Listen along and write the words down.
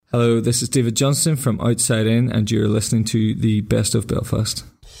Hello, this is David Johnston from OutsideIn, and you're listening to the Best of Belfast.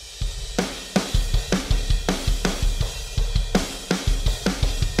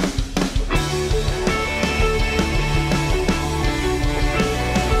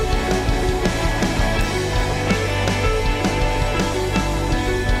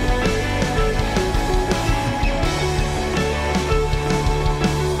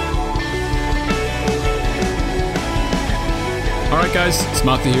 Alright guys, it's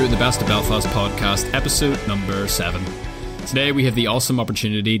Matthew here with the Best of Belfast podcast, episode number 7. Today we have the awesome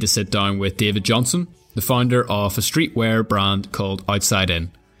opportunity to sit down with David Johnston, the founder of a streetwear brand called OutsideIn.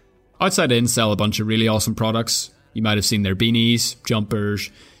 OutsideIn sell a bunch of really awesome products. You might have seen their beanies,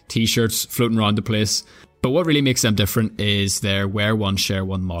 jumpers, t-shirts floating around the place. But what really makes them different is their wear one, share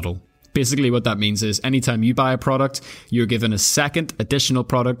one model. Basically what that means is anytime you buy a product, you're given a second additional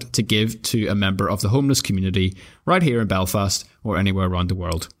product to give to a member of the homeless community right here in Belfast or anywhere around the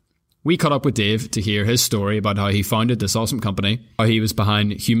world. We caught up with Dave to hear his story about how he founded this awesome company, how he was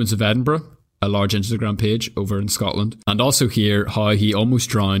behind Humans of Edinburgh, a large Instagram page over in Scotland, and also hear how he almost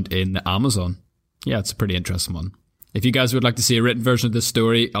drowned in the Amazon. Yeah, it's a pretty interesting one. If you guys would like to see a written version of this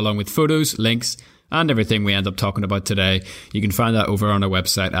story, along with photos, links, and everything we end up talking about today, you can find that over on our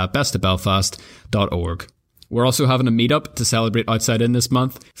website at bestofbelfast.org. We're also having a meetup to celebrate OutsideIn this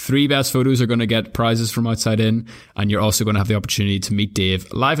month. 3 best photos are going to get prizes from OutsideIn, and you're also going to have the opportunity to meet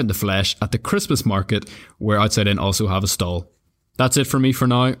Dave live in the flesh at the Christmas market, where OutsideIn also have a stall. That's it for me for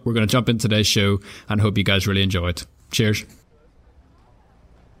now. We're going to jump into today's show and hope you guys really enjoy it. Cheers.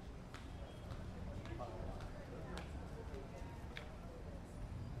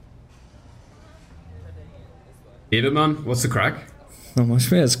 David, man, what's the crack? Not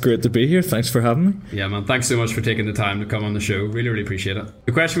much, mate. It's great to be here. Thanks for having me. Yeah, man, thanks so much for taking the time to come on the show. Really, really appreciate it.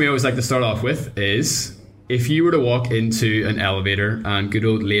 The question we always like to start off with is, if you were to walk into an elevator and good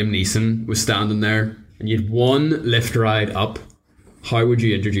old Liam Neeson was standing there and you had one lift ride up, how would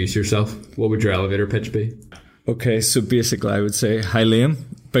you introduce yourself? What would your elevator pitch be? Okay, so basically I would say, hi Liam,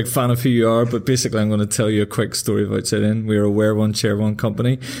 big fan of who you are, but basically I'm going to tell you a quick story of OutsideIn. We're a wear one, share one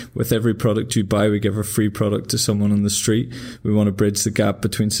company. With every product you buy, we give a free product to someone on the street. We want to bridge the gap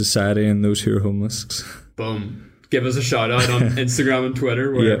between society and those who are homeless. Boom. Give us a shout out on Instagram and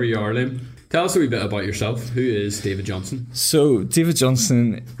Twitter, wherever you are, Liam. Tell us a wee bit about yourself. Who is David Johnston? So David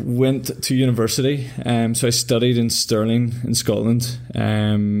Johnston went to university. So I studied in Stirling in Scotland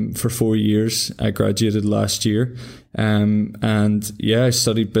for 4 years. I graduated last year. I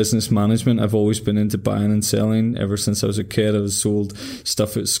studied business management. I've always been into buying and selling. Ever since I was a kid, I was sold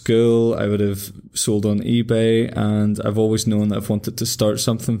stuff at school. I would have sold on eBay, and I've always known that I've wanted to start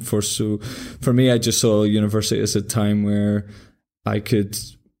something. So for me, I just saw university as a time where I could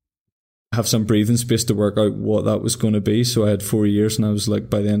have some breathing space to work out what that was going to be. So I had 4 years, and I was like,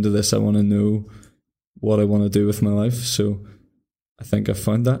 by the end of this, I want to know what I want to do with my life. So I think I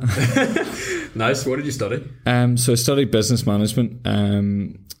found that. Nice. What did you study? So I studied business management.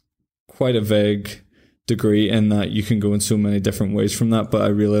 Quite a vague degree in that you can go in so many different ways from that, but I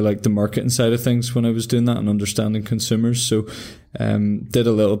really liked the marketing side of things when I was doing that and understanding consumers. So did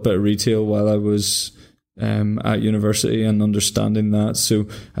a little bit of retail while I was at university and understanding that. So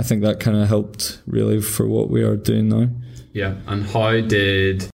I think that kind of helped really for what we are doing now. Yeah. And how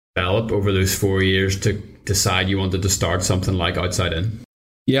did it develop over those 4 years to decide you wanted to start something like OutsideIn?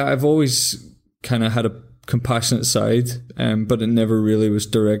 Yeah, I've always kind of had a compassionate side, but it never really was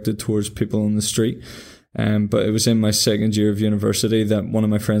directed towards people on the street. But it was in my second year of university that one of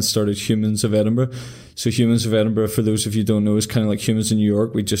my friends started Humans of Edinburgh. So Humans of Edinburgh, for those of you who don't know, is kind of like Humans in New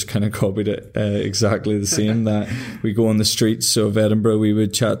York. We just kind of copied it exactly the same, that we go on the streets of Edinburgh. We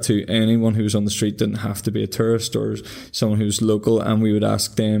would chat to anyone who was on the street, didn't have to be a tourist or someone who was local, and we would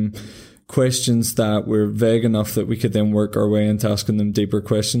ask them questions that were vague enough that we could then work our way into asking them deeper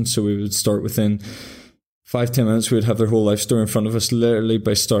questions. So we would start within 5-10 minutes, we would have their whole life story in front of us, literally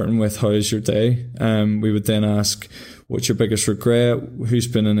by starting with, how is your day? We would then ask, what's your biggest regret? Who's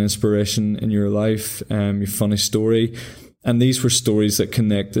been an inspiration in your life? Your funny story. And these were stories that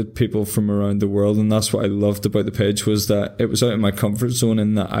connected people from around the world. And that's what I loved about the page, was that it was out of my comfort zone,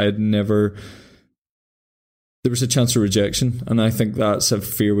 in that I had never... There was a chance of rejection. And I think that's a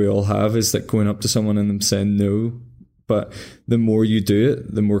fear we all have, is that going up to someone and them saying no. But the more you do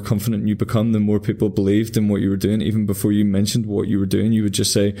it, the more confident you become, the more people believed in what you were doing. Even before you mentioned what you were doing, you would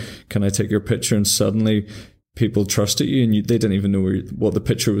just say, can I take your picture? And suddenly people trusted you, and they didn't even know what the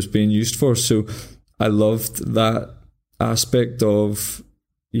picture was being used for. So I loved that aspect of,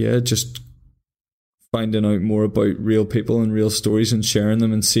 just finding out more about real people and real stories and sharing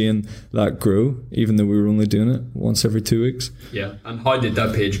them and seeing that grow, even though we were only doing it once every 2 weeks. Yeah. And how did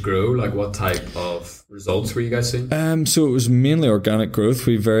that page grow? Like, what type of results were you guys seeing? So it was mainly organic growth.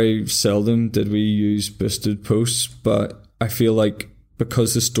 We very seldom did we use boosted posts, but I feel like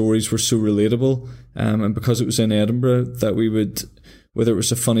because the stories were so relatable, and because it was in Edinburgh, that we would, whether it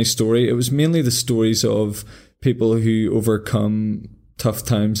was a funny story, it was mainly the stories of people who overcome tough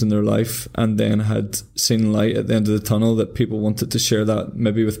times in their life and then had seen light at the end of the tunnel, that people wanted to share that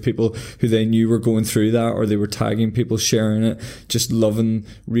maybe with people who they knew were going through that, or they were tagging people sharing it, just loving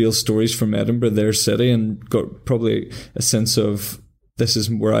real stories from Edinburgh, their city, and got probably a sense of, this is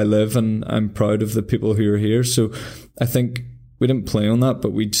where I live and I'm proud of the people who are here. So I think we didn't play on that,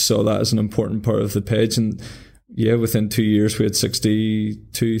 but we saw that as an important part of the page. And yeah, within 2 years we had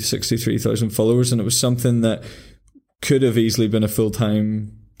 63,000 followers, and it was something that could have easily been a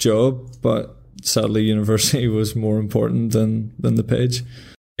full-time job, but sadly university was more important than the page.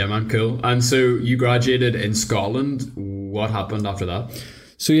 Yeah, man, cool. And so you graduated in Scotland. What happened after that?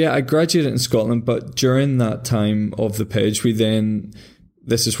 So yeah, I graduated in Scotland, but during that time of the page,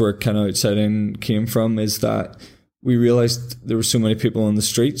 this is where kind of OutsideIn came from, is that we realised there were so many people on the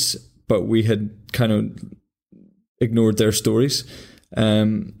streets, but we had kind of ignored their stories.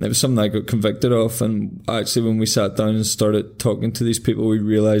 It was something I got convicted of, and actually when we sat down and started talking to these people, we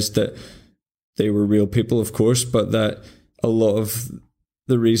realised that they were real people, of course, but that a lot of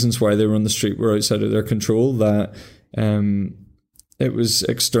the reasons why they were on the street were outside of their control, that it was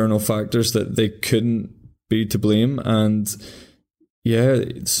external factors that they couldn't be to blame. And yeah,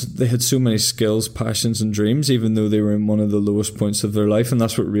 they had so many skills, passions and dreams, even though they were in one of the lowest points of their life. And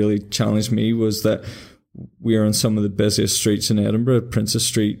that's what really challenged me, was that we are on some of the busiest streets in Edinburgh, Princess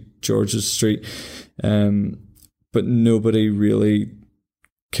Street, George's Street, but nobody really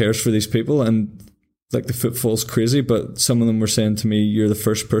cares for these people, and like the footfall's crazy. But some of them were saying to me, "You're the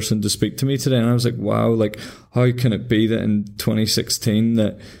first person to speak to me today," and I was like, "Wow! Like, how can it be that in 2016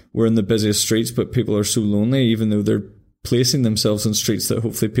 that we're in the busiest streets, but people are so lonely, even though they're placing themselves in streets that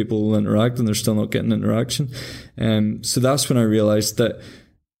hopefully people will interact, and they're still not getting interaction?" So that's when I realised that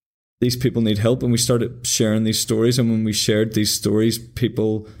these people need help, and we started sharing these stories. And when we shared these stories,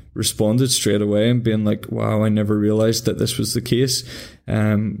 people responded straight away and being like, wow, I never realised that this was the case.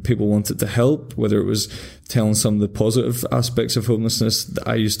 People wanted to help, whether it was telling some of the positive aspects of homelessness.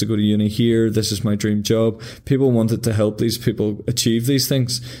 I used to go to uni here, this is my dream job. People wanted to help these people achieve these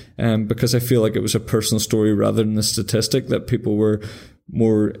things, because I feel like it was a personal story rather than a statistic, that people were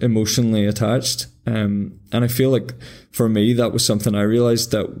more emotionally attached. And I feel like for me, that was something I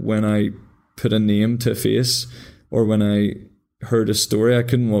realised, that when I put a name to a face, or when I heard a story, I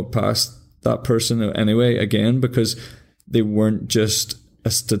couldn't walk past that person anyway again, because they weren't just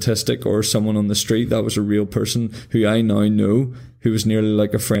a statistic or someone on the street. That was a real person who I now know, who was nearly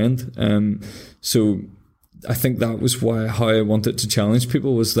like a friend. So I think that was how I wanted to challenge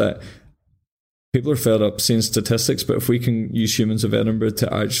people, was that people are fed up seeing statistics, but if we can use Humans of Edinburgh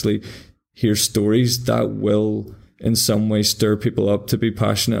to actually hear stories, that will in some way stir people up to be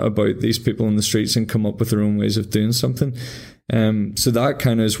passionate about these people in the streets and come up with their own ways of doing something. So that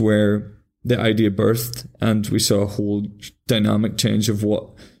kind of is where the idea birthed, and we saw a whole dynamic change of what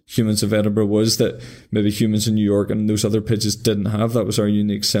Humans of Edinburgh was, that maybe Humans in New York and those other pages didn't have. That was our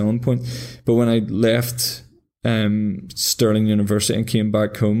unique selling point. But when I left Stirling University and came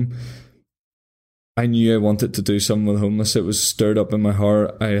back home, I knew I wanted to do something with homeless. It was stirred up in my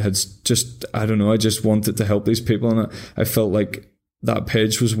heart. I just wanted to help these people, and I felt like that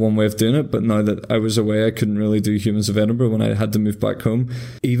page was one way of doing it. But now that I was away, I couldn't really do Humans of Edinburgh when I had to move back home.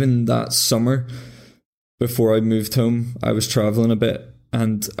 Even that summer, before I moved home, I was travelling a bit,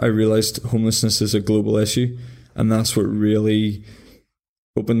 and I realised homelessness is a global issue. And that's what really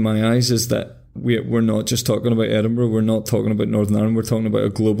opened my eyes, is that we're not just talking about Edinburgh, we're not talking about Northern Ireland, we're talking about a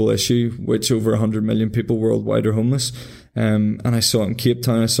global issue, which over 100 million people worldwide are homeless. And I saw it in Cape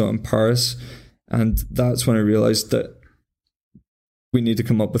Town, I saw it in Paris, and that's when I realised that we need to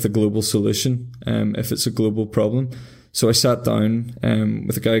come up with a global solution if it's a global problem. So I sat down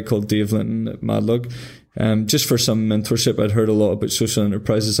with a guy called Dave Linton at Madlug, just for some mentorship. I'd heard a lot about social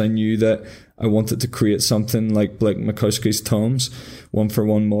enterprises. I knew that I wanted to create something like Blake Makowski's Tom's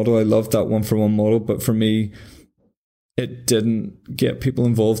one-for-one model. I loved that one-for-one model, but for me, it didn't get people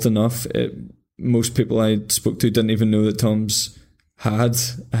involved enough. Most people I spoke to didn't even know that Tom's had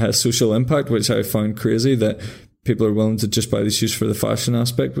a social impact, which I found crazy, that people are willing to just buy these shoes for the fashion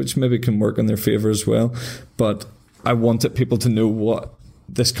aspect, which maybe can work in their favour as well. But I wanted people to know what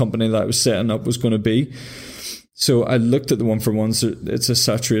this company that I was setting up was going to be. So I looked at the one for ones. It's a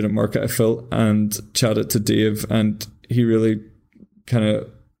saturated market, I felt, and chatted to Dave, and he really kind of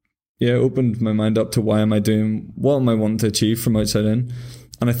opened my mind up to what am I wanting to achieve from Outside In.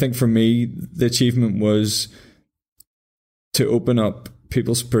 And I think for me, the achievement was to open up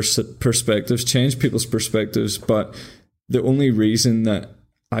people's perspectives, change people's perspectives. But the only reason that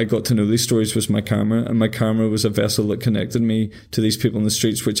I got to know these stories was my camera, and my camera was a vessel that connected me to these people in the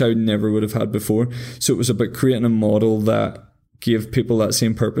streets, which I never would have had before. So it was about creating a model that gave people that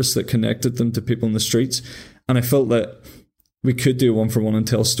same purpose, that connected them to people in the streets. And I felt that we could do a one for one and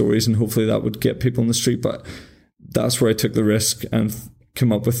tell stories, and hopefully that would get people in the street. But that's where I took the risk and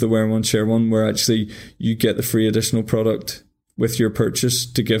come up with the wear one, share one, where actually you get the free additional product with your purchase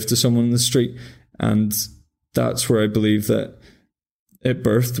to give to someone in the street. And that's where I believe that it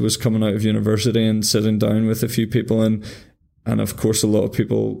birthed, was coming out of university and sitting down with a few people, and of course a lot of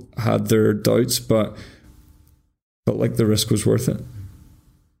people had their doubts, but like the risk was worth it.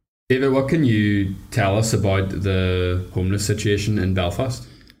 David, what can you tell us about the homeless situation in Belfast?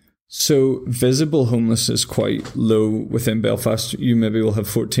 So visible homelessness is quite low within Belfast. You maybe will have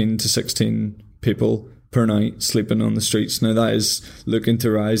 14 to 16 people per night sleeping on the streets. Now that is looking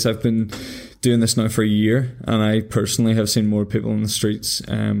to rise. I've been doing this now for a year, and I personally have seen more people on the streets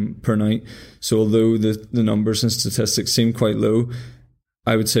per night. So although the numbers and statistics seem quite low,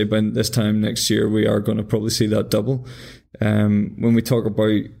 I would say by this time next year we are going to probably see that double. When we talk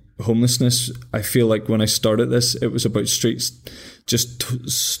about homelessness, I feel like when I started this, it was about streets,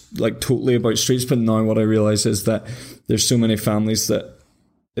 totally about streets. But now what I realize is that there's so many families that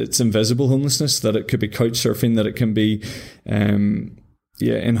it's invisible homelessness, that it could be couch surfing, that it can be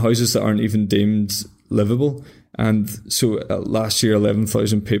in houses that aren't even deemed livable. And so last year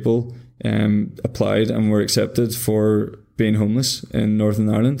 11,000 people applied and were accepted for being homeless in Northern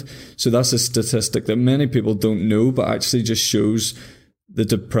Ireland. So that's a statistic that many people don't know, but actually just shows the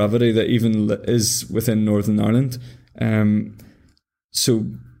depravity that even is within Northern Ireland. So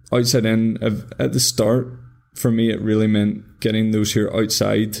Outside In, at the start, for me, it really meant getting those who are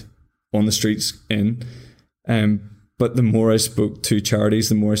outside on the streets in. But the more I spoke to charities,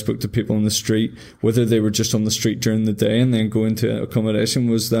 the more I spoke to people on the street, whether they were just on the street during the day and then go into accommodation,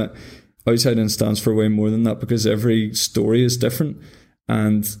 was that Outside In stands for way more than that, because every story is different.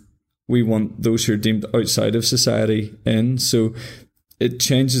 And we want those who are deemed outside of society in. So it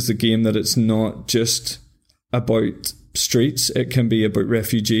changes the game, that it's not just about streets, it can be about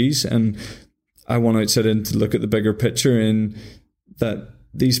refugees. And I want Outside In to look at the bigger picture, in that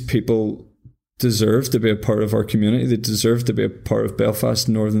these people deserve to be a part of our community. They deserve to be a part of Belfast,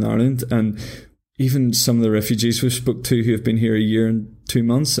 Northern Ireland. And even some of the refugees we've spoke to who have been here a year and 2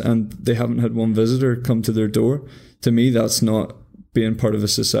 months and they haven't had one visitor come to their door. To me, that's not being part of a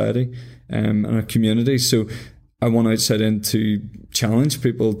society and a community. So I want Outside In to challenge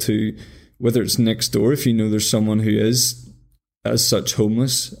people to, whether it's next door, if you know there's someone who is as such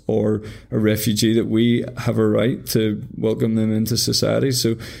homeless or a refugee, that we have a right to welcome them into society.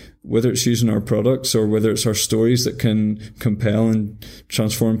 So whether it's using our products or whether it's our stories that can compel and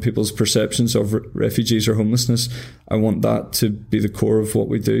transform people's perceptions of refugees or homelessness, I want that to be the core of what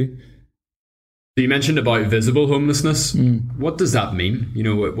we do. You mentioned about visible homelessness. What does that mean? You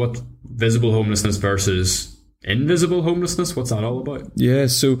know, what visible homelessness versus invisible homelessness? What's that all about? Yeah,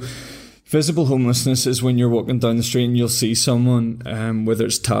 so visible homelessness is when you're walking down the street and you'll see someone, whether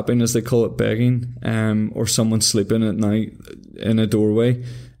it's tapping, as they call it, begging, or someone sleeping at night in a doorway.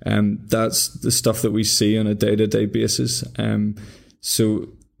 That's the stuff that we see on a day-to-day basis. So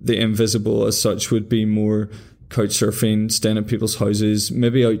the invisible as such would be more couch surfing, staying at people's houses,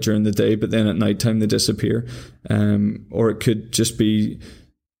 maybe out during the day, but then at night time they disappear. Or it could just be,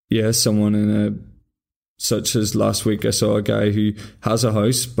 someone such as last week I saw a guy who has a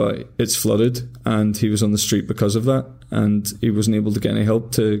house but it's flooded and he was on the street because of that, and he wasn't able to get any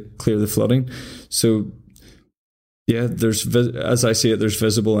help to clear the flooding. So as I see it, there's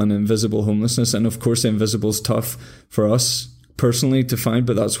visible and invisible homelessness, and of course the invisible is tough for us personally to find,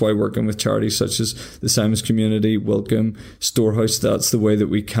 but that's why working with charities such as the Simons Community, Welcome, Storehouse, that's the way that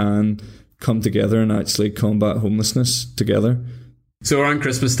we can come together and actually combat homelessness together. So around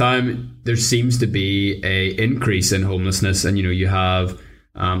Christmas time, there seems to be a increase in homelessness, and you have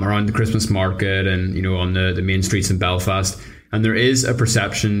around the Christmas market and on the main streets in Belfast, and there is a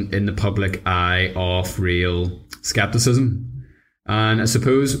perception in the public eye of real skepticism. And I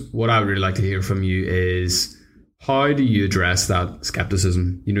suppose what I would really like to hear from you is, how do you address that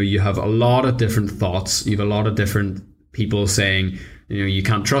skepticism? You have a lot of different thoughts. You have a lot of different people saying, you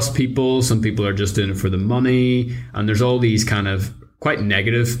can't trust people. Some people are just doing it for the money. And there's all these kind of quite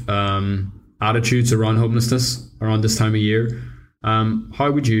negative attitudes around homelessness around this time of year.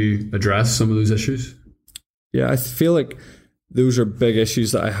 How would you address some of those issues? Yeah, I feel like those are big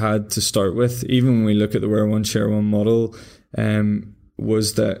issues that I had to start with. Even when we look at the wear one, share one model,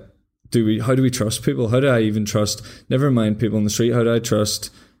 was that how do we trust people? How do I even trust, never mind people on the street, how do I trust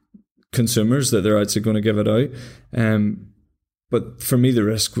consumers that they're actually going to give it out? But for me, the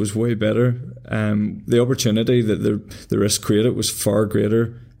risk was way better. The opportunity that the risk created was far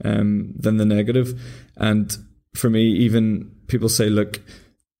greater than the negative. And for me, even people say, look,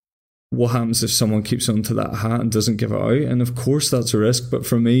 what happens if someone keeps onto that hat and doesn't give it out? And of course, that's a risk. But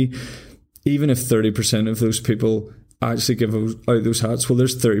for me, even if 30% of those people actually give out those hats, well,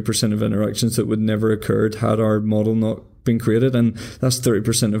 there's 30% of interactions that would never occurred had our model not been created, and that's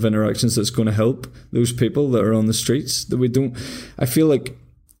 30% of interactions that's going to help those people that are on the streets. That we don't, I feel like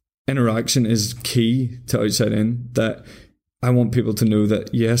interaction is key to Outside In, that I want people to know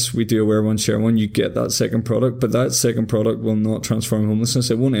that yes, we do a wear one, share one, you get that second product, but that second product will not transform homelessness.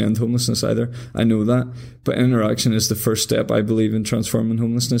 It won't end homelessness either. I know that, but interaction is the first step, I believe, in transforming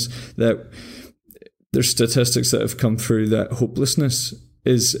homelessness. That there's statistics that have come through that hopelessness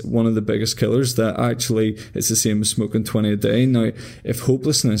is one of the biggest killers, that actually it's the same as smoking 20 a day. Now, if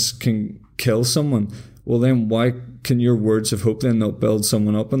hopelessness can kill someone, well then why can your words of hope then not build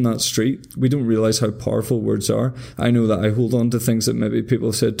someone up on that street? We don't realise how powerful words are. I know that I hold on to things that maybe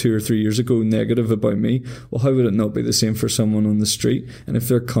people said 2 or 3 years ago negative about me. Well, how would it not be the same for someone on the street? And if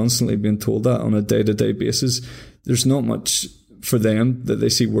they're constantly being told that on a day-to-day basis, there's not much for them that they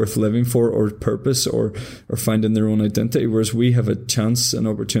see worth living for, or purpose, or finding their own identity. Whereas we have a chance, an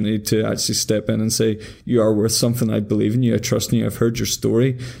opportunity to actually step in and say, you are worth something, I believe in you, I trust in you, I've heard your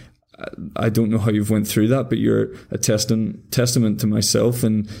story. I don't know how you've went through that, but you're a testament to myself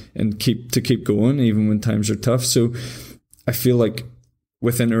and keep going even when times are tough. So I feel like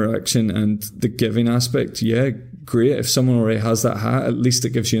with interaction and the giving aspect, yeah, great. If someone already has that hat, at least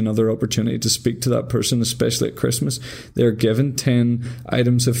it gives you another opportunity to speak to that person, especially at Christmas. They're given 10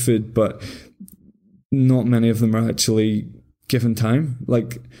 items of food, but not many of them are actually given time.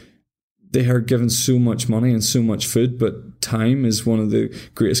 Like, they are given so much money and so much food, but time is one of the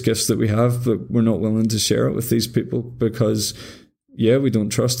greatest gifts that we have, but we're not willing to share it with these people because, yeah, we don't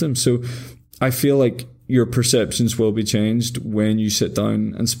trust them. So I feel like your perceptions will be changed when you sit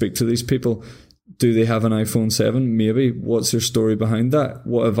down and speak to these people. Do they have an iPhone 7? Maybe. What's their story behind that?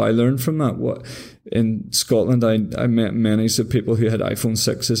 What have I learned from that? What in Scotland, I met many of people who had iPhone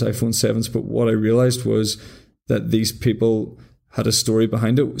 6s, iPhone 7s, but what I realised was that these people had a story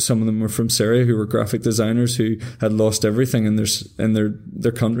behind it. Some of them were from Syria, who were graphic designers who had lost everything in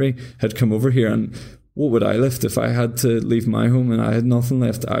their country, had come over here. And what would I lift if I had to leave my home and I had nothing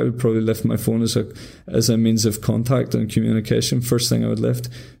left? I would probably lift my phone as a means of contact and communication. First thing I would lift.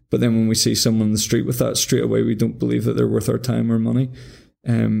 But then when we see someone on the street with that, straight away we don't believe that they're worth our time or money.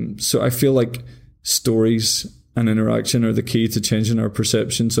 So I feel like stories and interaction are the key to changing our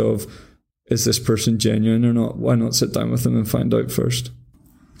perceptions of, is this person genuine or not? Why not sit down with them and find out first?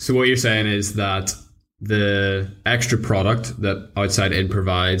 So what you're saying is that the extra product that Outside In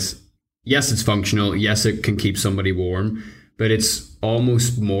provides, yes, it's functional. Yes, it can keep somebody warm, but it's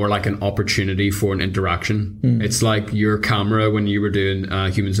almost more like an opportunity for an interaction. It's like your camera when you were doing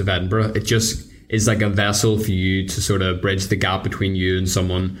Humans of Edinburgh. It just is like a vessel for you to sort of bridge the gap between you and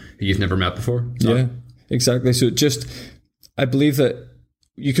someone who you've never met before. Yeah, exactly. So I believe that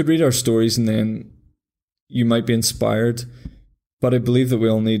you could read our stories and then you might be inspired, but I believe that we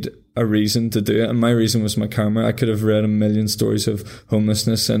all need a reason to do it. And my reason was my camera. I could have read a million stories of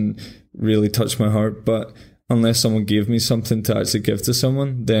homelessness and really touched my heart, but unless someone gave me something to actually give to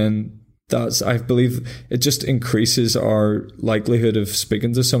someone, then I believe it just increases our likelihood of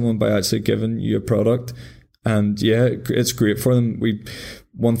speaking to someone by actually giving you a product. And yeah, it's great for them.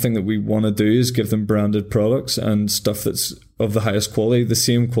 One thing that we want to do is give them branded products and stuff that's of the highest quality, the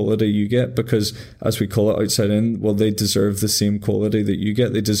same quality you get, because as we call it Outside In, well, they deserve the same quality that you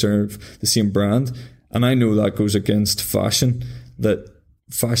get. They deserve the same brand. And I know that goes against fashion, that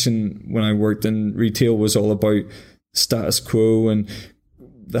fashion, when I worked in retail, was all about status quo and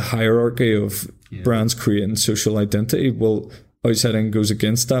the hierarchy of brands creating social identity. Well, Outside In goes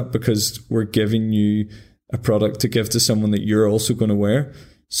against that because we're giving you a product to give to someone that you're also going to wear.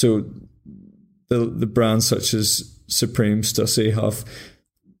 So the brands such as Supreme, Stussy, Huff,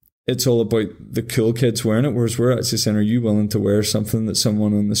 it's all about the cool kids wearing it, whereas we're actually saying, are you willing to wear something that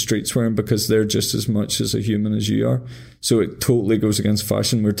someone on the street's wearing, because they're just as much as a human as you are? So it totally goes against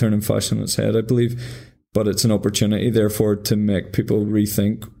fashion. We're turning fashion on its head, I believe, but it's an opportunity therefore to make people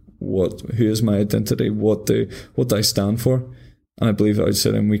rethink who is my identity, what do I stand for. And I believe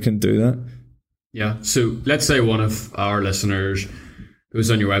Outside In we can do that. Yeah. So let's say one of our listeners goes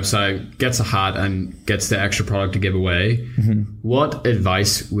on your website, gets a hat and gets the extra product to give away. What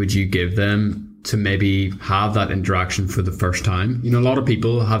advice would you give them to maybe have that interaction for the first time? You know, a lot of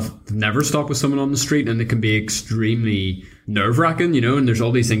people have never stopped with someone on the street and it can be extremely nerve-wracking, you know, and there's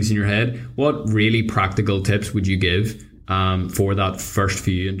all these things in your head. What really practical tips would you give for that first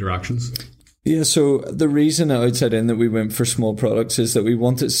few interactions? Yeah, so the reason at Outside In that we went for small products is that we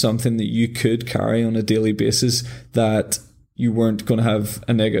wanted something that you could carry on a daily basis, that you weren't going to have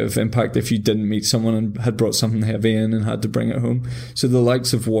a negative impact if you didn't meet someone and had brought something heavy in and had to bring it home. So the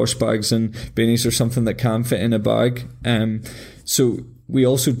likes of wash bags and beanies are something that can fit in a bag. So we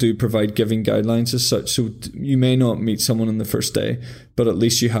also do provide giving guidelines as such. So you may not meet someone on the first day, but at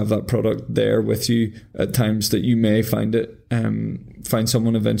least you have that product there with you at times that you may find find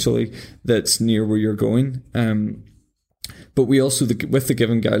someone eventually that's near where you're going. But we also, with the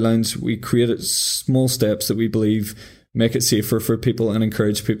giving guidelines, we created small steps that we believe make it safer for people and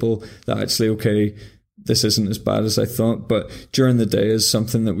encourage people that actually, okay, this isn't as bad as I thought. But during the day is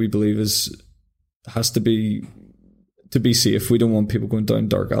something that we believe has to be safe. We don't want people going down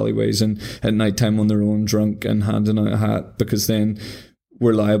dark alleyways and at nighttime on their own drunk and handing out a hat, because then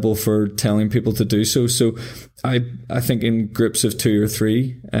we're liable for telling people to do so. So I think in groups of 2 or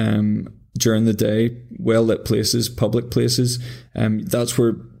 3 during the day, well-lit places, public places, that's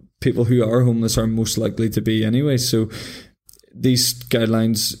where people who are homeless are most likely to be anyway. So these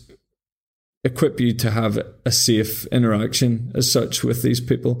guidelines equip you to have a safe interaction as such with these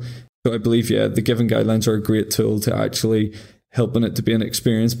people. So I believe, the giving guidelines are a great tool to actually helping it to be an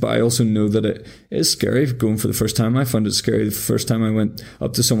experience. But I also know that it is scary going for the first time. I found it scary the first time I went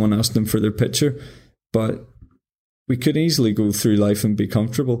up to someone, asked them for their picture. But we could easily go through life and be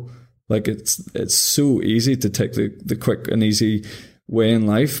comfortable. Like it's so easy to take the quick and easy way in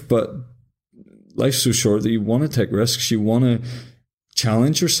life, but life's so short that you want to take risks. You want to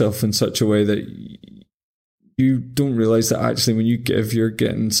challenge yourself in such a way that you don't realize that actually when you give, you're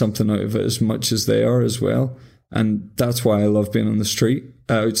getting something out of it as much as they are as well. And that's why I love being on the street.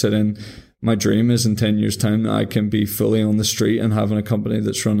 Outside In, my dream is in 10 years' time that I can be fully on the street and having a company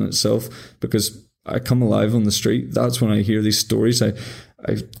that's running itself, because I come alive on the street. That's when I hear these stories. I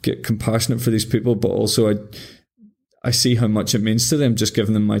get compassionate for these people, but also I see how much it means to them just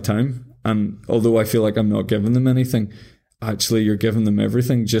giving them my time. And although I feel like I'm not giving them anything, actually you're giving them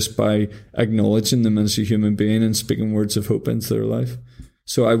everything just by acknowledging them as a human being and speaking words of hope into their life.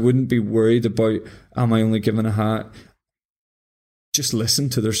 So I wouldn't be worried about, am I only giving a hat? Just listen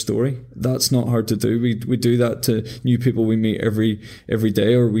to their story. That's not hard to do. We do that to new people we meet every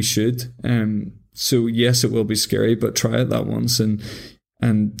day, or we should. So yes, it will be scary, but try it that once, and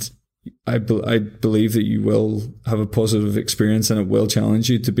I believe that you will have a positive experience, and it will challenge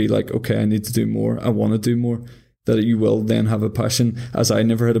you to be like, okay, I need to do more. I want to do more. That you will then have a passion. As I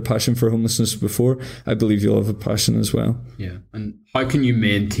never had a passion for homelessness before, I believe you'll have a passion as well. Yeah. And how can you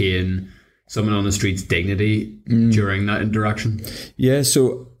maintain someone on the street's dignity during that interaction? Yeah,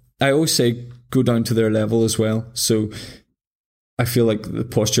 so I always say go down to their level as well. So I feel like the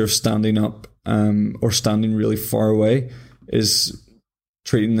posture of standing up or standing really far away is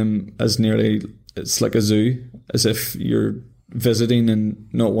treating them as nearly, it's like a zoo, as if you're visiting and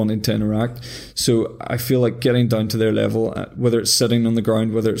not wanting to interact. So I feel like getting down to their level, whether it's sitting on the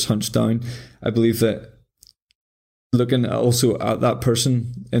ground, whether it's hunched down, I believe that looking also at that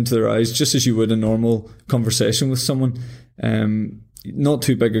person into their eyes, just as you would a normal conversation with someone, not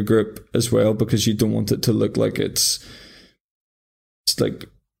too big a group as well, because you don't want it to look like it's like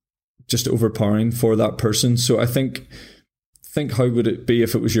just overpowering for that person. So I think how would it be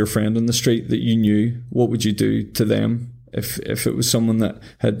if it was your friend on the street that you knew? What would you do to them? If it was someone that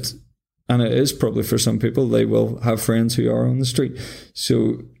had, and it is probably for some people, they will have friends who are on the street.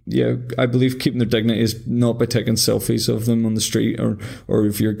 So yeah, I believe keeping their dignity is not by taking selfies of them on the street, or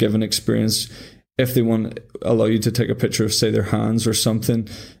if you're given experience, if they want to allow you to take a picture of, say, their hands or something,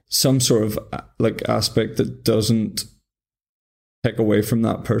 some sort of like aspect that doesn't take away from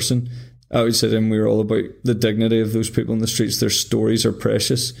that person. I would say, and we're all about the dignity of those people in the streets. Their stories are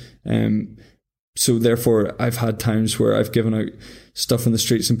precious. So therefore, I've had times where I've given out stuff in the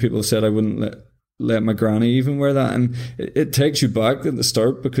streets and people have said I wouldn't let my granny even wear that. And it takes you back at the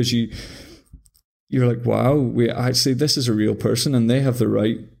start, because you're like, wow, this is a real person, and they have the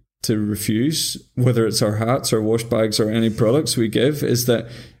right to refuse, whether it's our hats or wash bags or any products we give, is that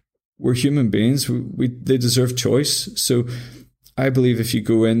we're human beings. They deserve choice. So I believe if you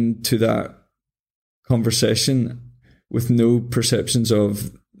go into that conversation with no perceptions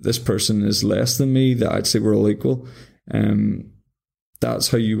of this person is less than me, that actually we're all equal, that's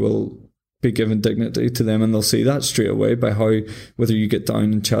how you will be given dignity to them, and they'll see that straight away by how, whether you get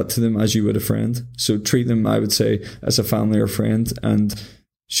down and chat to them as you would a friend. So treat them, I would say, as a family or friend, and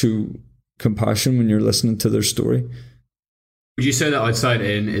show compassion when you're listening to their story. Would you say that Outside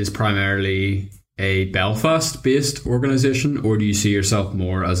In is primarily a Belfast-based organisation, or do you see yourself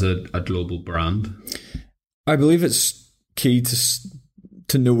more as a global brand? I believe it's key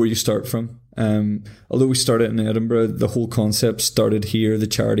to know where you start from. Although we started in Edinburgh, the whole concept started here, the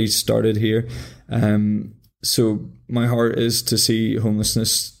charity started here. So my heart is to see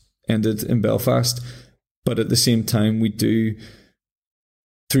homelessness ended in Belfast, but at the same time we do,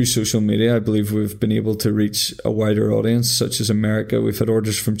 through social media, I believe we've been able to reach a wider audience, such as America. We've had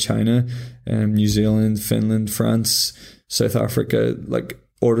orders from China, New Zealand, Finland, France, South Africa. Like,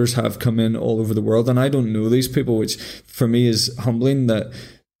 orders have come in all over the world, and I don't know these people, which for me is humbling that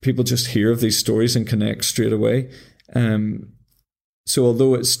people just hear of these stories and connect straight away. So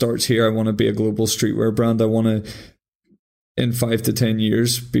although it starts here, I want to be a global streetwear brand. I want to, in 5 to 10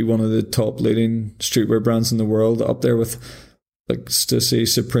 years, be one of the top leading streetwear brands in the world, up there with like Stussy,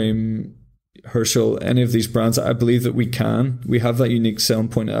 Supreme, Herschel, any of these brands. I believe that we have that unique selling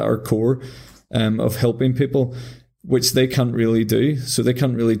point at our core, of helping people, which they can't really do. So they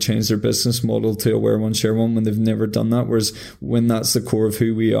can't really change their business model to a wear one, share one when they've never done that. Whereas when that's the core of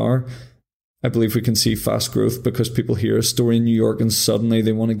who we are, I believe we can see fast growth because people hear a story in New York and suddenly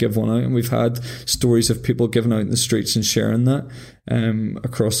they want to give one out. And we've had stories of people giving out in the streets and sharing that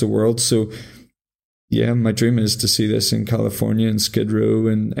across the world. So yeah, my dream is to see this in California and Skid Row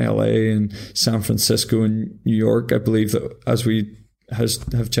and LA and San Francisco and New York. I believe that, as we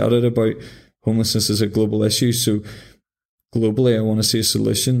have chatted about, homelessness is a global issue. So globally, I want to see a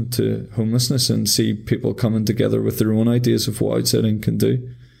solution to homelessness and see people coming together with their own ideas of what Outside In can do.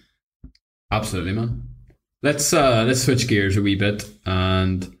 Absolutely, man. Let's switch gears a wee bit,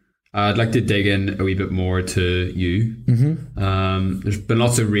 and I'd like to dig in a wee bit more to you. Mm-hmm. There's been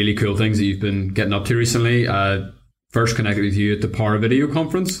lots of really cool things that you've been getting up to recently. First connected with you at the Power Video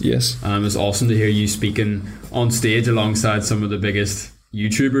conference. Yes. It was awesome to hear you speaking on stage alongside some of the biggest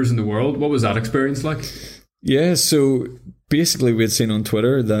YouTubers in the world. What was that experience like? Yeah, so basically we had seen on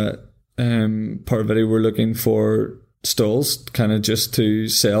Twitter that Power Video were looking for stalls kind of just to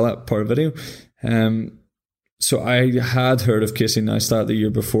sell at Power Video. So I had heard of Casey Neistat the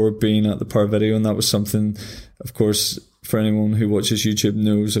year before being at the Power Video, and that was something, of course, for anyone who watches YouTube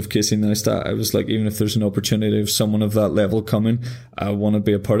knows of Casey Neistat. I was like, even if there's an opportunity of someone of that level coming, I want to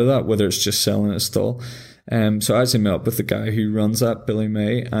be a part of that, whether it's just selling at a stall. So I actually met up with the guy who runs that, Billy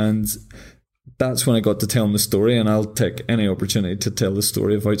May, and that's when I got to tell him the story, and I'll take any opportunity to tell the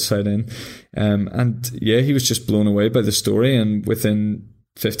story of Outside In. And yeah, he was just blown away by the story, and within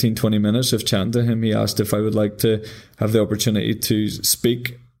 15-20 minutes of chatting to him, he asked if I would like to have the opportunity to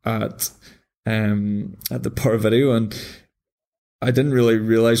speak at the Power Video, and I didn't really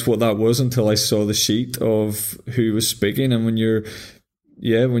realize what that was until I saw the sheet of who was speaking. And when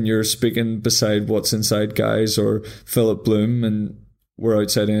you're speaking beside What's Inside guys or Philip Bloom, and we're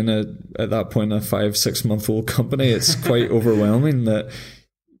Outside In at that point a 5-6 month old company, it's quite overwhelming that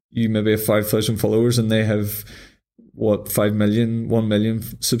you maybe have 5,000 followers and they have 1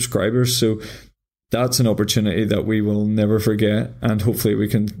 million subscribers. So that's an opportunity that we will never forget, and hopefully we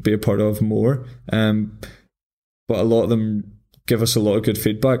can be a part of more. But a lot of them give us a lot of good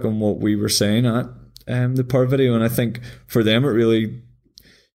feedback on what we were saying at the Power Video, and I think for them it really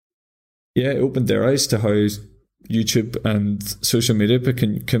it opened their eyes to how YouTube and social media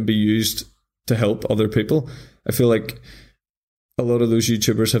can be used to help other people. I feel like a lot of those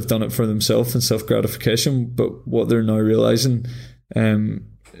YouTubers have done it for themselves and self-gratification, but what they're now realizing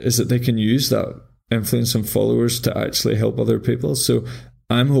is that they can use that influence and followers to actually help other people. So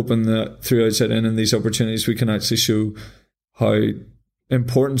I'm hoping that through Outside In and these opportunities, we can actually show how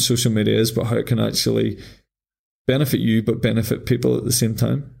important social media is, but how it can actually benefit you, but benefit people at the same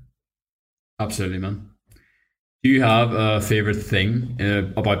time. Absolutely, man. Do you have a favourite thing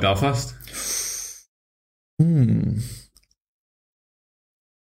about Belfast?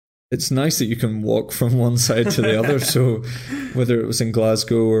 It's nice that you can walk from one side to the other. So whether it was in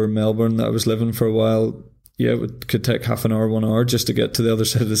Glasgow or Melbourne that I was living for a while, it could take half an hour, 1 hour just to get to the other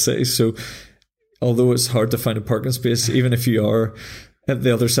side of the city. So although it's hard to find a parking space, even if you are at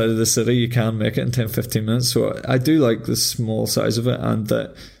the other side of the city, you can make it in 10-15 minutes. So I do like the small size of it, and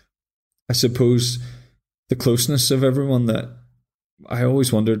that I suppose the closeness of everyone. That I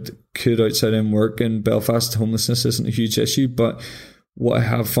always wondered, could Outside In work in Belfast? Homelessness isn't a huge issue, but what I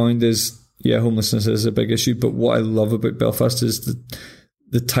have found is, homelessness is a big issue, but what I love about Belfast is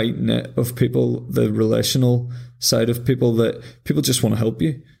the tight knit of people, the relational side of people, that people just want to help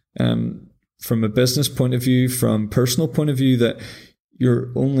you. from a business point of view, from personal point of view, that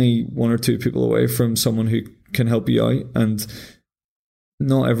you're only one or two people away from someone who can help you out, and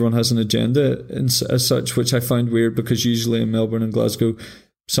not everyone has an agenda as such, which I find weird, because usually in Melbourne and Glasgow,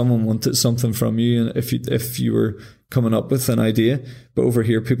 someone wanted something from you, and if you were coming up with an idea, but over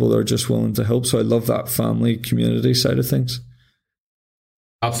here people are just willing to help. So I love that family community side of things.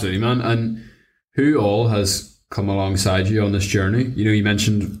 Absolutely, man. And who all has come alongside you on this journey? You know, you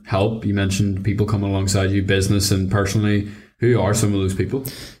mentioned help, you mentioned people coming alongside you, business and personally. Who are some of those people?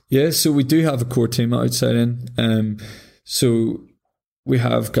 Yeah, so we do have a core team at OutsideIn. So we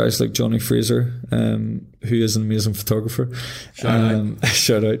have guys like Johnny Fraser, who is an amazing photographer.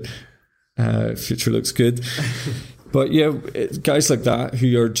 Shout out. Future looks good. But yeah, guys like that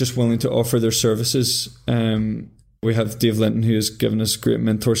who are just willing to offer their services. We have Dave Linton, who has given us great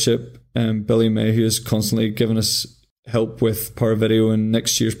mentorship. Billy May, who has constantly given us help with Power Video and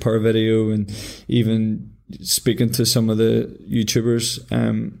next year's Power Video, and even speaking to some of the YouTubers.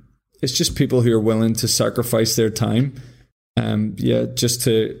 It's just people who are willing to sacrifice their time, just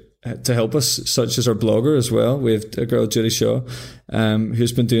to help us, such as our blogger as well. We have a girl, Judy Shaw,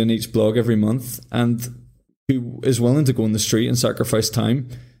 who's been doing each blog every month, and who is willing to go on the street and sacrifice time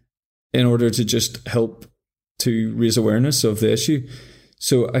in order to just help to raise awareness of the issue.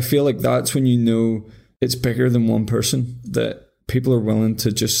 So I feel like that's when you know it's bigger than one person, that people are willing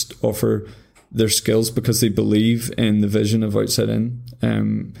to just offer their skills because they believe in the vision of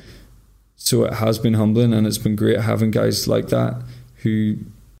OutsideIn. So it has been humbling, and it's been great having guys like that who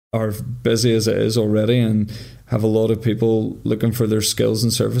are busy as it is already and have a lot of people looking for their skills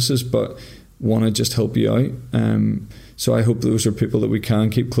and services, but want to just help you out. So I hope those are people that we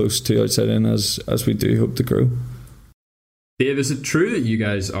can keep close to OutsideIn as we do hope to grow. Dave, is it true that you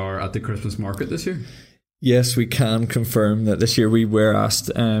guys are at the Christmas market this year? Yes, we can confirm that this year we were asked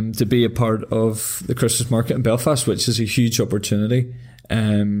to be a part of the Christmas market in Belfast, which is a huge opportunity.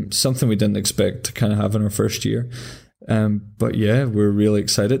 Something we didn't expect to kind of have in our first year. But yeah, we're really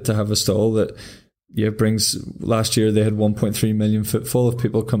excited to have a stall that brings. Last year they had 1.3 million footfall of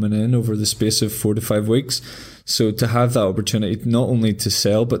people coming in over the space of 4 to 5 weeks. So to have that opportunity, not only to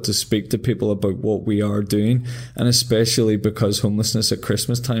sell, but to speak to people about what we are doing, and especially because homelessness at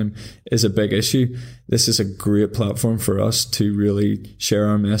Christmas time is a big issue, this is a great platform for us to really share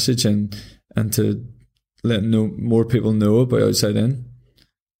our message and to let more people know about OutsideIn.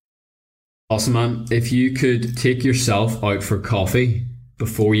 Awesome, man. If you could take yourself out for coffee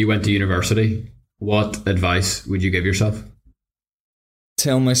before you went to university, what advice would you give yourself?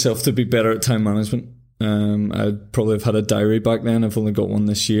 Tell myself to be better at time management. I'd probably have had a diary back then. I've only got one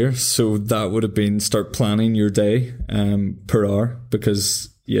this year. So that would have been start planning your day per hour, because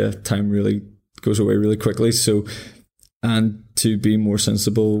time really goes away really quickly. So, and to be more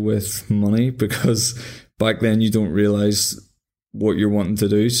sensible with money, because back then you don't realise what you're wanting to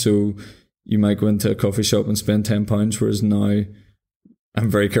do. So you might go into a coffee shop and spend £10, whereas now I'm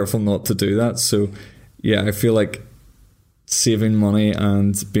very careful not to do that. So I feel like saving money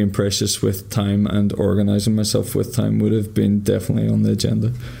and being precious with time and organising myself with time would have been definitely on the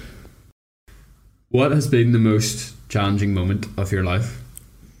agenda. What has been the most challenging moment of your life?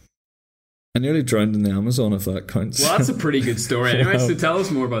 I nearly drowned in the Amazon, if that counts. Well, that's a pretty good story anyway, so tell us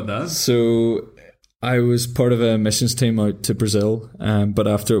more about that. So I was part of a missions team out to Brazil, but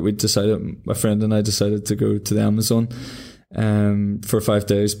after it, my friend and I decided to go to the Amazon for 5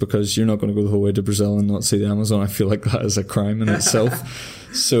 days, because you're not going to go the whole way to Brazil and not see the Amazon. I feel like that is a crime in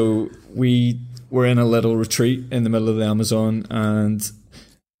itself. So we were in a little retreat in the middle of the Amazon, and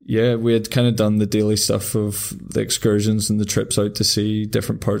we had kind of done the daily stuff of the excursions and the trips out to see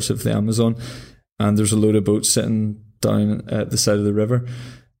different parts of the Amazon, and there's a load of boats sitting down at the side of the river,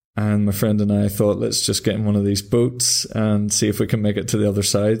 and my friend and I thought, let's just get in one of these boats and see if we can make it to the other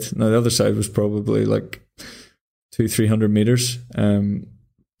side. Now the other side was probably like 200-300 meters,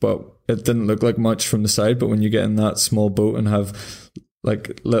 but it didn't look like much from the side. But when you get in that small boat and have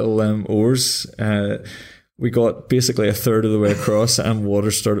like little oars, we got basically a third of the way across, and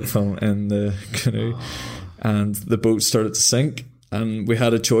water started filling in the canoe, and the boat started to sink. And we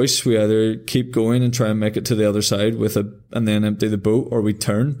had a choice: we either keep going and try and make it to the other side and then empty the boat, or we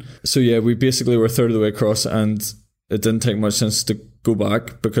turn. So we basically were a third of the way across, and it didn't take much sense to go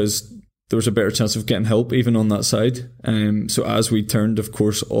back, because there was a better chance of getting help even on that side. So as we turned, of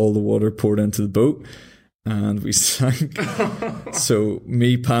course, all the water poured into the boat and we sank. So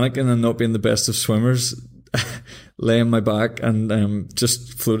me panicking and not being the best of swimmers, lay on my back and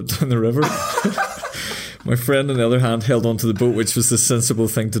just floated down the river. My friend, on the other hand, held onto the boat, which was the sensible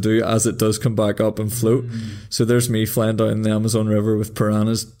thing to do as it does come back up and float. So there's me flying down the Amazon River with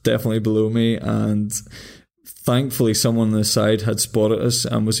piranhas definitely below me, and thankfully someone on the side had spotted us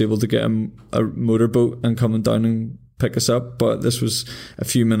and was able to get a motorboat and coming down and pick us up. But this was a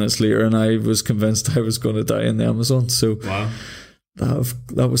few minutes later and I was convinced I was going to die in the Amazon. So wow.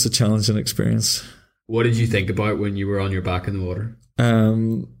 That was a challenging experience. What did you think about when you were on your back in the water?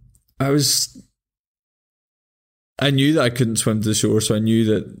 I knew that I couldn't swim to the shore, so I knew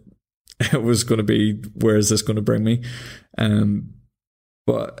that it was going to be, where is this going to bring me?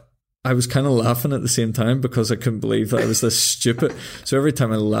 But I was kind of laughing at the same time because I couldn't believe that I was this stupid. So every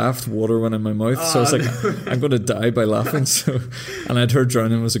time I laughed, water went in my mouth. So I was like, I'm going to die by laughing. So, and I'd heard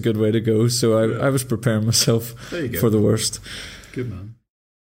drowning was a good way to go. So I was preparing myself for the worst. Good man.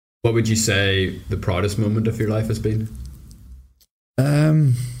 What would you say the proudest moment of your life has been?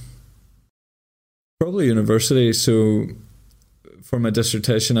 Probably university. So for my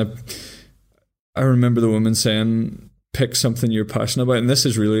dissertation, I remember the woman saying, pick something you're passionate about. And this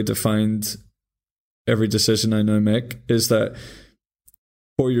has really defined every decision I now make, is that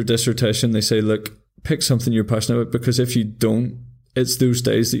for your dissertation, they say, look, pick something you're passionate about, because if you don't, it's those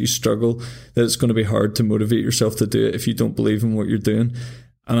days that you struggle that it's going to be hard to motivate yourself to do it if you don't believe in what you're doing.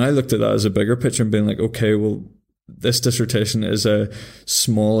 And I looked at that as a bigger picture and being like, okay, well, this dissertation is a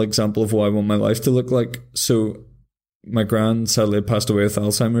small example of what I want my life to look like. So my gran sadly had passed away with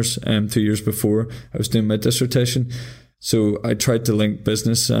Alzheimer's 2 years before I was doing my dissertation. So I tried to link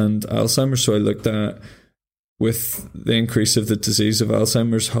business and Alzheimer's. So I looked at, with the increase of the disease of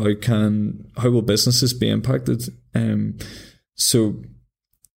Alzheimer's, how will businesses be impacted? So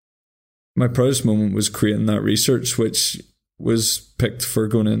my proudest moment was creating that research, which was picked for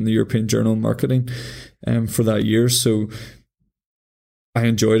going in the European Journal of Marketing for that year. So I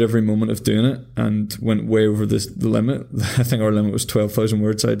enjoyed every moment of doing it and went way over the limit. I think our limit was 12,000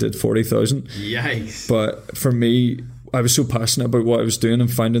 words. I did 40,000. Yikes. But for me, I was so passionate about what I was doing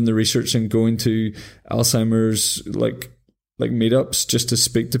and finding the research and going to Alzheimer's like meetups just to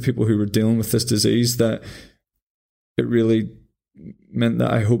speak to people who were dealing with this disease, that it really meant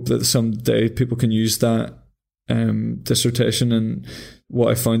that I hope that someday people can use that dissertation and what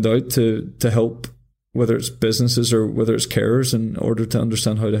I found out to help, whether it's businesses or whether it's carers, in order to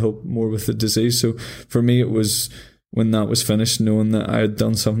understand how to help more with the disease. So for me, it was, when that was finished, knowing that I had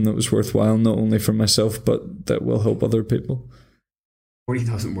done something that was worthwhile, not only for myself, but that will help other people.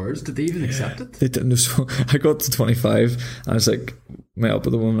 40,000 words? Did they even accept it? They didn't. So I got to 25 and I was like, met up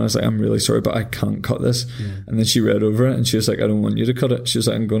with the woman. I was like, I'm really sorry, but I can't cut this. Yeah. And then she read over it and she was like, I don't want you to cut it. She was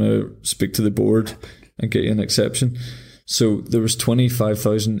like, I'm going to speak to the board and get you an exception. So there was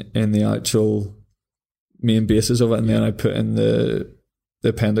 25,000 in the actual main basis of it, and then I put in the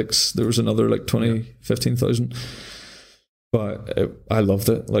appendix. There was another like 15,000. But I loved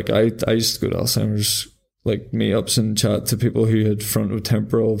it. Like I used to go to Alzheimer's like meetups and chat to people who had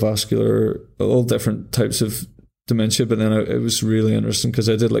frontotemporal, vascular, all different types of dementia. But then it was really interesting because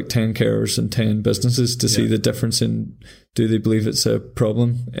I did like 10 carers and 10 businesses to see the difference in, do they believe it's a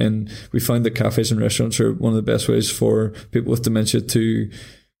problem? And we found that cafes and restaurants are one of the best ways for people with dementia to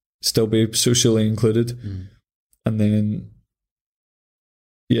still be socially included. And then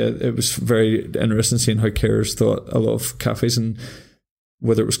it was very interesting seeing how carers thought a lot of cafes, and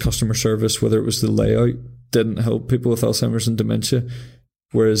whether it was customer service, whether it was the layout, didn't help people with Alzheimer's and dementia,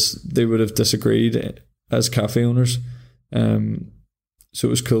 whereas they would have disagreed as cafe owners. So it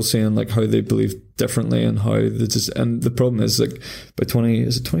was cool seeing like how they believe differently and how and the problem is like by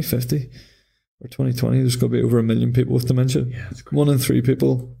 2050 or 2020, there's going to be over 1 million people with dementia. 1 in 3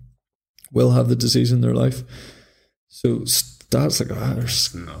 people will have the disease in their life. So stats like that are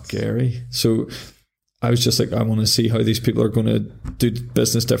scary. So I was just like, I want to see how these people are going to do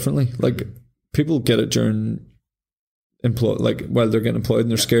business differently. Like people get it during while they're getting employed,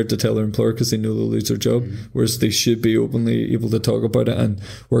 and they're scared to tell their employer because they know they'll lose their job. Whereas they should be openly able to talk about it and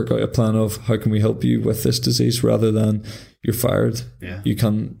work out a plan of how can we help you with this disease, rather than you're fired.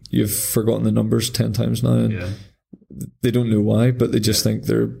 You've forgotten the numbers 10 times now, and they don't know why, but they just think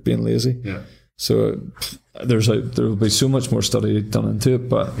they're being lazy. So there will be so much more study done into it,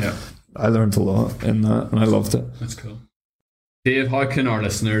 but I learned a lot in that and I loved it. That's cool. Dave, how can our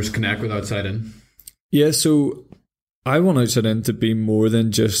listeners connect with Outside In? So I want Outside In to be more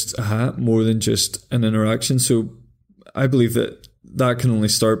than just a hat, more than just an interaction. So I believe that can only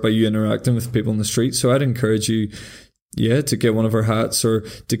start by you interacting with people in the street. So I'd encourage you, to get one of our hats or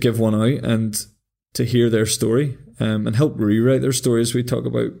to give one out and to hear their story, and help rewrite their story, as we talk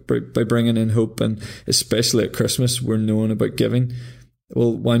about, by bringing in hope. And especially at Christmas, we're known about giving.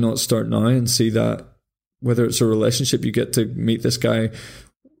 Well, why not start now and see that whether it's a relationship, you get to meet this guy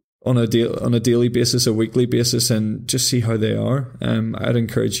on a daily basis, a weekly basis, and just see how they are. I'd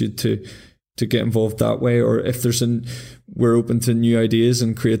encourage you to get involved that way. Or if we're open to new ideas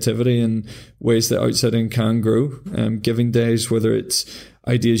and creativity and ways that Outside In can grow. Giving days, whether it's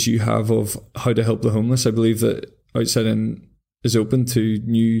ideas you have of how to help the homeless. I believe that Outside In is open to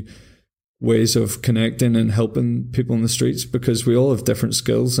new ways of connecting and helping people in the streets, because we all have different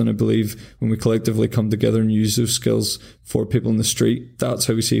skills, and I believe when we collectively come together and use those skills for people in the street, that's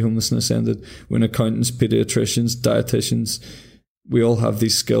how we see homelessness ended. When accountants, paediatricians, dietitians, we all have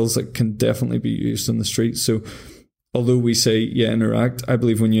these skills that can definitely be used on the street. So although we say, interact, I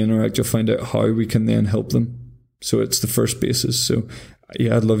believe when you interact, you'll find out how we can then help them. So it's the first basis. So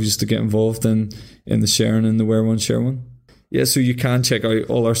I'd love you to get involved in the sharing and the Wear One, Share One. Yeah, so you can check out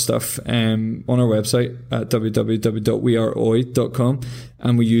all our stuff on our website at www.weareoi.com,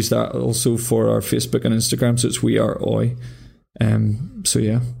 and we use that also for our Facebook and Instagram, so it's We Are Oi. Thanks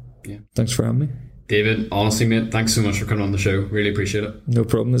for having me. David, honestly, mate, thanks so much for coming on the show. Really appreciate it. No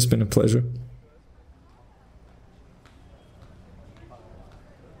problem. It's been a pleasure.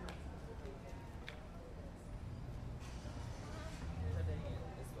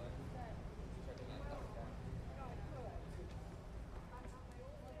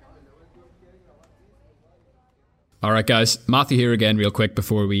 All right, guys, Matthew here again real quick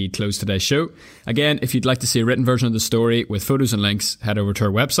before we close today's show. Again, if you'd like to see a written version of the story with photos and links, head over to our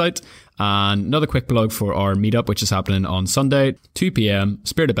website. And another quick plug for our meetup, which is happening on Sunday, 2 p.m,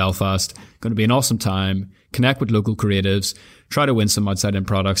 Spirit of Belfast. Going to be an awesome time. Connect with local creatives, try to win some Outside In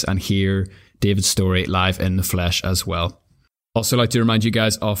products, and hear David's story live in the flesh as well. Also like to remind you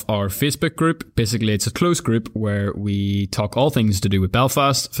guys of our Facebook group. Basically, it's a closed group where we talk all things to do with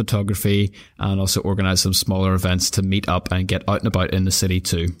Belfast, photography, and also organise some smaller events to meet up and get out and about in the city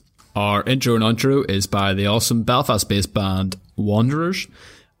too. Our intro and outro is by the awesome Belfast-based band Wanderers,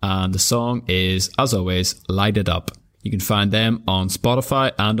 and the song is, as always, Light It Up. You can find them on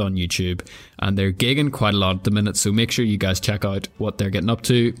Spotify and on YouTube, and they're gigging quite a lot at the minute, so make sure you guys check out what they're getting up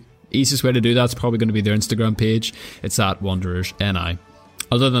to. Easiest way to do that's probably going to be their Instagram page. It's at WanderersNI.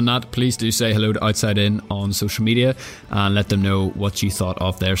 Other than that, please do say hello to Outside In on social media and let them know what you thought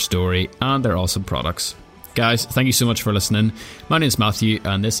of their story and their awesome products. Guys, thank you so much for listening. My name is Matthew,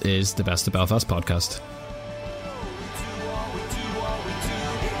 and this is the Best of Belfast podcast.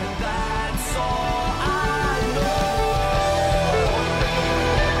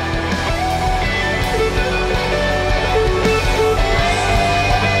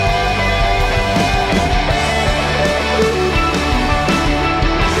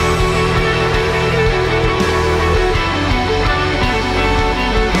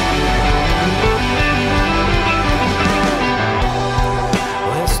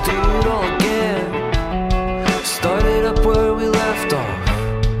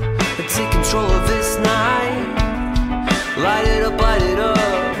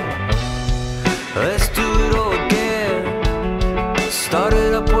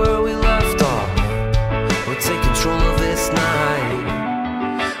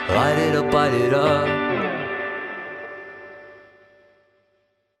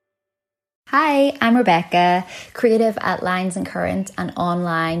 Hi, I'm Rebecca, creative at Lines and Current, an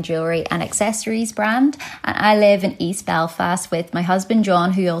online jewellery and accessories brand, and I live in East Belfast with my husband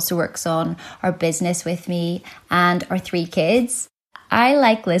John, who also works on our business with me, and our 3 kids. I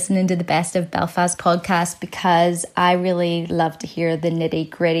like listening to the Best of Belfast podcast because I really love to hear the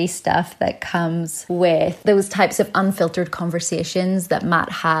nitty-gritty stuff that comes with those types of unfiltered conversations that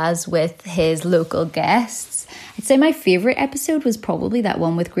Matt has with his local guests. I'd say my favourite episode was probably that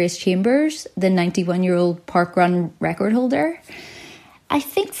one with Grace Chambers, the 91-year-old parkrun record holder. I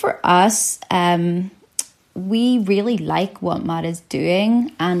think for us, we really like what Matt is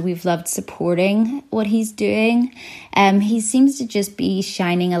doing, and we've loved supporting what he's doing. He seems to just be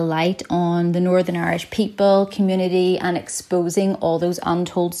shining a light on the Northern Irish people, community, and exposing all those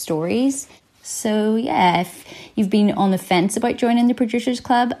untold stories. So yeah, if you've been on the fence about joining the Producers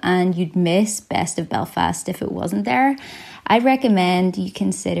Club and you'd miss Best of Belfast if it wasn't there, I'd recommend you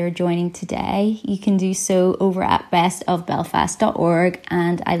consider joining today. You can do so over at bestofbelfast.org,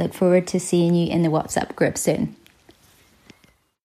 and I look forward to seeing you in the WhatsApp group soon.